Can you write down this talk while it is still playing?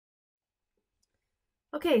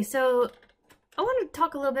Okay, so I want to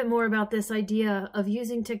talk a little bit more about this idea of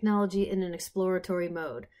using technology in an exploratory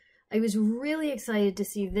mode. I was really excited to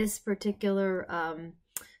see this particular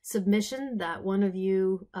submission that one of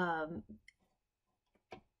you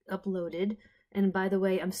uploaded. And by the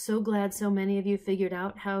way, I'm so glad so many of you figured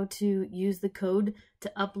out how to use the code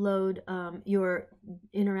to upload your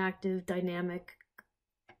interactive dynamic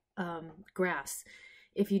graphs.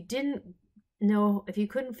 If you didn't know, if you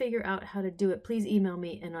couldn't figure out how to do it, please email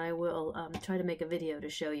me and I will try to make a video to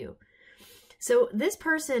show you. So this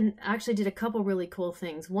person actually did a couple really cool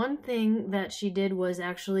things. One thing that she did was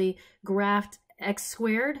actually graphed x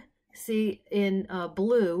squared, see, in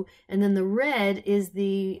blue, and then the red is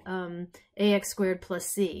the ax squared plus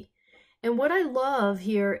c. And what I love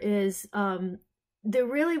here is they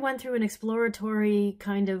really went through an exploratory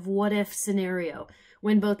kind of what-if scenario.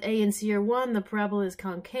 When both a and c are 1, the parabola is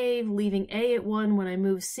concave, leaving a at 1. When I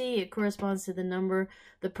move c, it corresponds to the number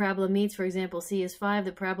the parabola meets. For example, c is 5,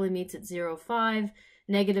 the parabola meets at 0, 5,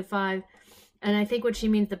 negative 5. And I think what she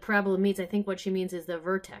means, the parabola meets, I think what she means is the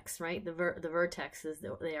vertex, right? The vertex is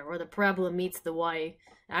there, or the parabola meets the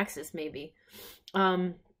y-axis, maybe.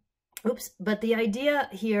 But the idea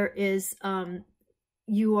here is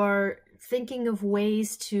you are thinking of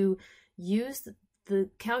ways to use the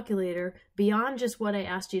calculator beyond just what I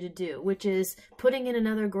asked you to do, which is putting in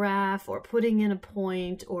another graph or putting in a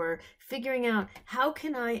point or figuring out how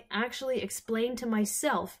can I actually explain to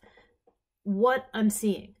myself what I'm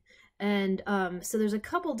seeing. And so there's a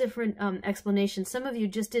couple different explanations. Some of you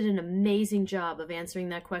just did an amazing job of answering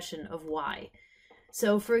that question of why.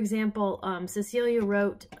 So for example, Cecilia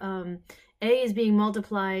wrote, a is being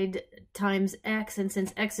multiplied times x, and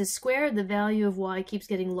since x is squared, the value of y keeps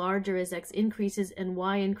getting larger as x increases and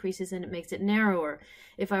y increases, and it makes it narrower.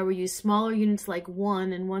 If I were to use smaller units like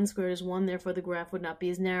 1, and 1 squared is 1, therefore the graph would not be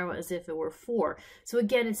as narrow as if it were 4. So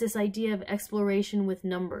again, it's this idea of exploration with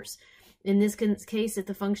numbers. In this case, if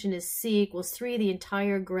the function is c equals 3, the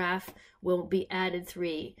entire graph will be added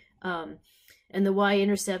 3, and the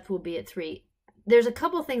y-intercept will be at 3. There's a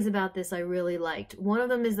couple things about this I really liked. One of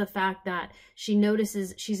them is the fact that she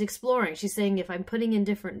notices, she's exploring. She's saying if I'm putting in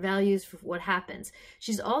different values for what happens.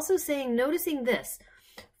 She's also saying, noticing this,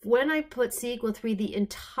 when I put c equal 3, the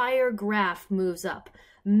entire graph moves up.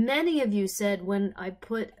 Many of you said when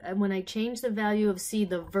I change the value of c,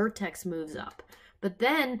 the vertex moves up. But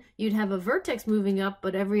then you'd have a vertex moving up,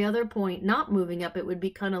 but every other point not moving up. It would be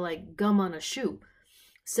kind of like gum on a shoe.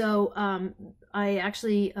 So I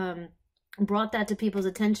actually brought that to people's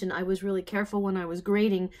attention. I was really careful when I was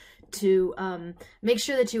grading to make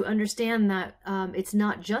sure that you understand that it's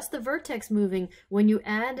not just the vertex moving. When you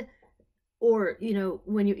add, or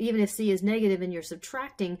when you, even if c is negative and you're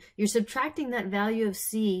subtracting that value of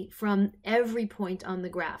c from every point on the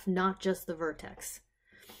graph, not just the vertex.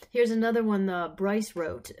 Here's another one Bryce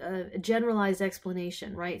wrote, a generalized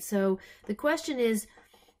explanation, right? So the question is,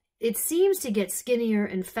 it seems to get skinnier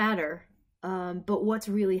and fatter, but what's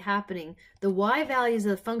really happening? The y values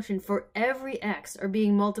of the function for every x are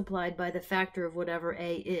being multiplied by the factor of whatever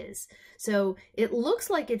a is. So it looks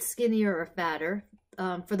like it's skinnier or fatter,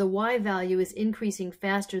 for the y value is increasing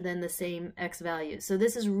faster than the same x value. So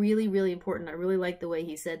this is really, really important. I really like the way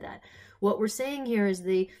he said that. What we're saying here is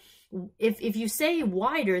if you say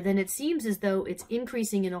wider, then it seems as though it's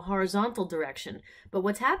increasing in a horizontal direction. But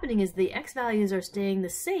what's happening is the x values are staying the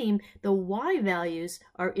same, the y values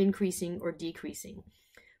are increasing or decreasing.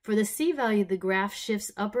 For the c value, the graph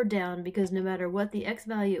shifts up or down because no matter what the x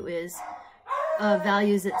value is,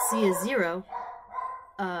 values at c is 0,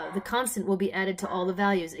 the constant will be added to all the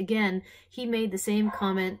values. Again, he made the same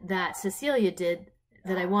comment that Cecilia did,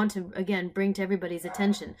 that I want to, again, bring to everybody's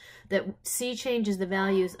attention, that c changes the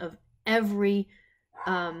values of every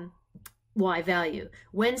y value.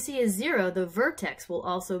 When c is 0, the vertex will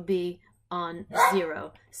also be on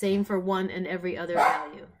 0. Same for 1 and every other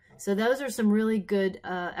value. So those are some really good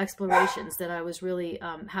explorations that I was really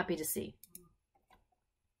happy to see.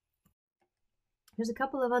 Here's a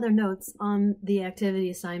couple of other notes on the activity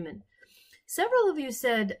assignment. Several of you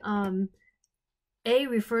said a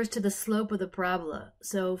refers to the slope of the parabola.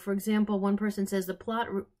 So, for example, one person says the plot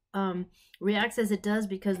reacts as it does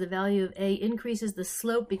because the value of a increases, the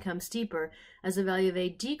slope becomes steeper. As the value of a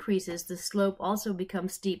decreases, the slope also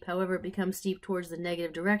becomes steep. However, it becomes steep towards the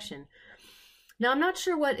negative direction. Now, I'm not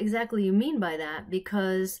sure what exactly you mean by that,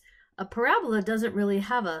 because a parabola doesn't really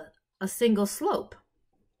have a single slope.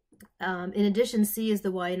 In addition, c is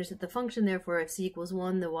the y-intercept of the function, therefore if c equals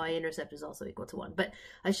 1, the y-intercept is also equal to 1. But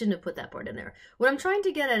I shouldn't have put that part in there. What I'm trying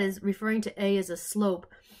to get at is referring to a as a slope.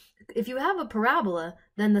 If you have a parabola,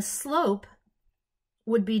 then the slope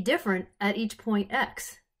would be different at each point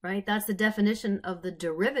x, right? That's the definition of the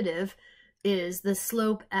derivative, is the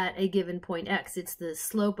slope at a given point x. It's the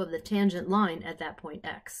slope of the tangent line at that point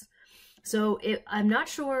x. So I'm not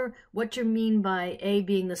sure what you mean by a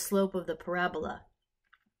being the slope of the parabola.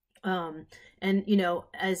 And you know,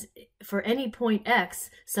 as for any point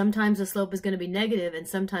x, sometimes the slope is going to be negative and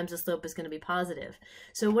sometimes the slope is going to be positive.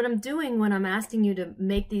 So what I'm doing when I'm asking you to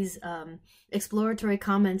make these exploratory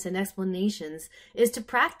comments and explanations is to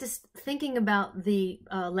practice thinking about the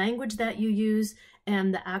language that you use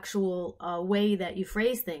and the actual way that you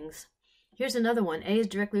phrase things. Here's another one. A is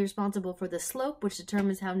directly responsible for the slope, which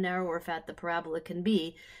determines how narrow or fat the parabola can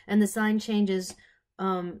be, and the sign changes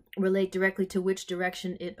relate directly to which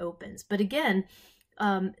direction it opens. But again,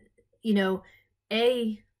 you know,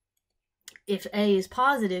 if A is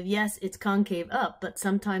positive, yes, it's concave up, but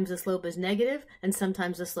sometimes the slope is negative and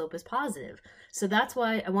sometimes the slope is positive. So that's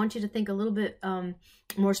why I want you to think a little bit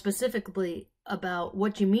more specifically about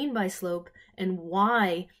what you mean by slope and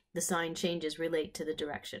why the sign changes relate to the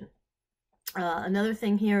direction. Another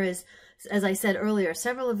thing here is, as I said earlier,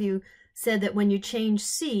 several of you said that when you change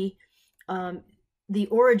C, the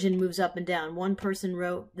origin moves up and down. One person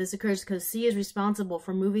wrote, this occurs because C is responsible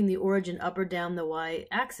for moving the origin up or down the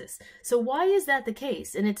y-axis. So why is that the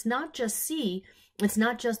case? And it's not just C, it's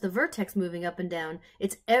not just the vertex moving up and down,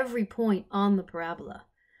 it's every point on the parabola.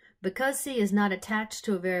 Because C is not attached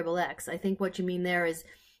to a variable x, I think what you mean there is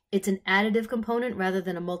it's an additive component rather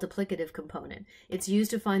than a multiplicative component. It's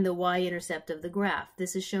used to find the y-intercept of the graph.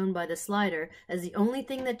 This is shown by the slider as the only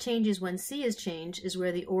thing that changes when C is changed is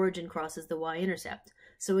where the origin crosses the y-intercept.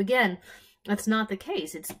 So again, that's not the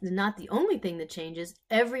case. It's not the only thing that changes.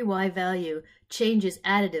 Every y value changes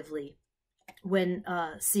additively when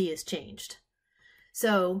C is changed.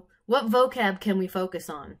 So what vocab can we focus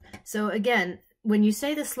on? So again, when you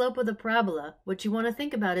say the slope of the parabola, what you want to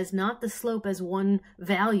think about is not the slope as one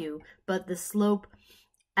value, but the slope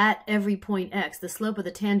at every point x, the slope of the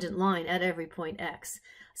tangent line at every point x.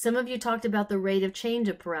 Some of you talked about the rate of change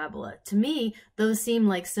of parabola. To me, those seem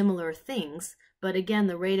like similar things, but again,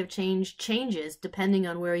 the rate of change changes depending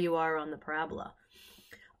on where you are on the parabola.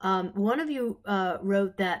 One of you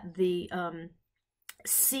wrote that the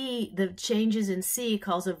changes in C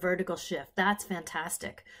calls a vertical shift. That's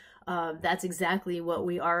fantastic. That's exactly what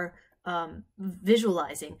we are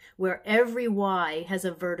visualizing, where every y has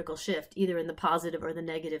a vertical shift, either in the positive or the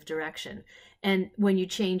negative direction. And when you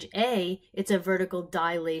change A, it's a vertical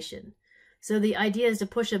dilation. So the idea is to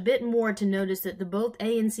push a bit more to notice that both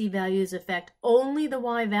A and C values affect only the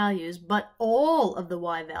y values, but all of the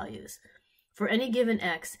y values. For any given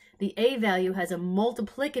x, the A value has a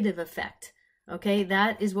multiplicative effect. Okay,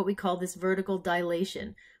 that is what we call this vertical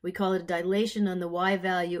dilation. We call it a dilation on the y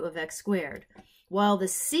value of x squared, while the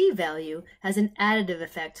C value has an additive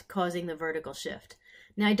effect causing the vertical shift.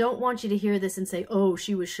 Now, I don't want you to hear this and say, oh,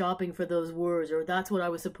 she was shopping for those words, or that's what I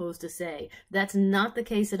was supposed to say. That's not the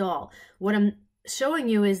case at all. What I'm showing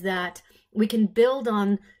you is that we can build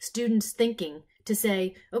on students' thinking to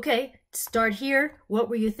say, okay, start here. What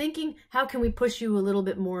were you thinking? How can we push you a little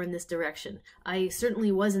bit more in this direction? I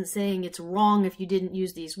certainly wasn't saying it's wrong if you didn't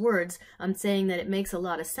use these words. I'm saying that it makes a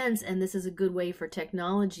lot of sense, and this is a good way for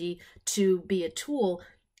technology to be a tool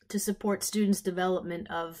to support students' development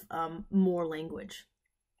of more language.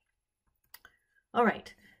 All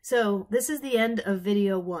right, so this is the end of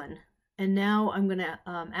video 1, and now I'm going to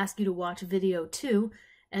ask you to watch video 2,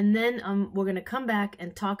 and then we're going to come back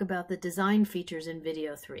and talk about the design features in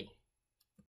video 3.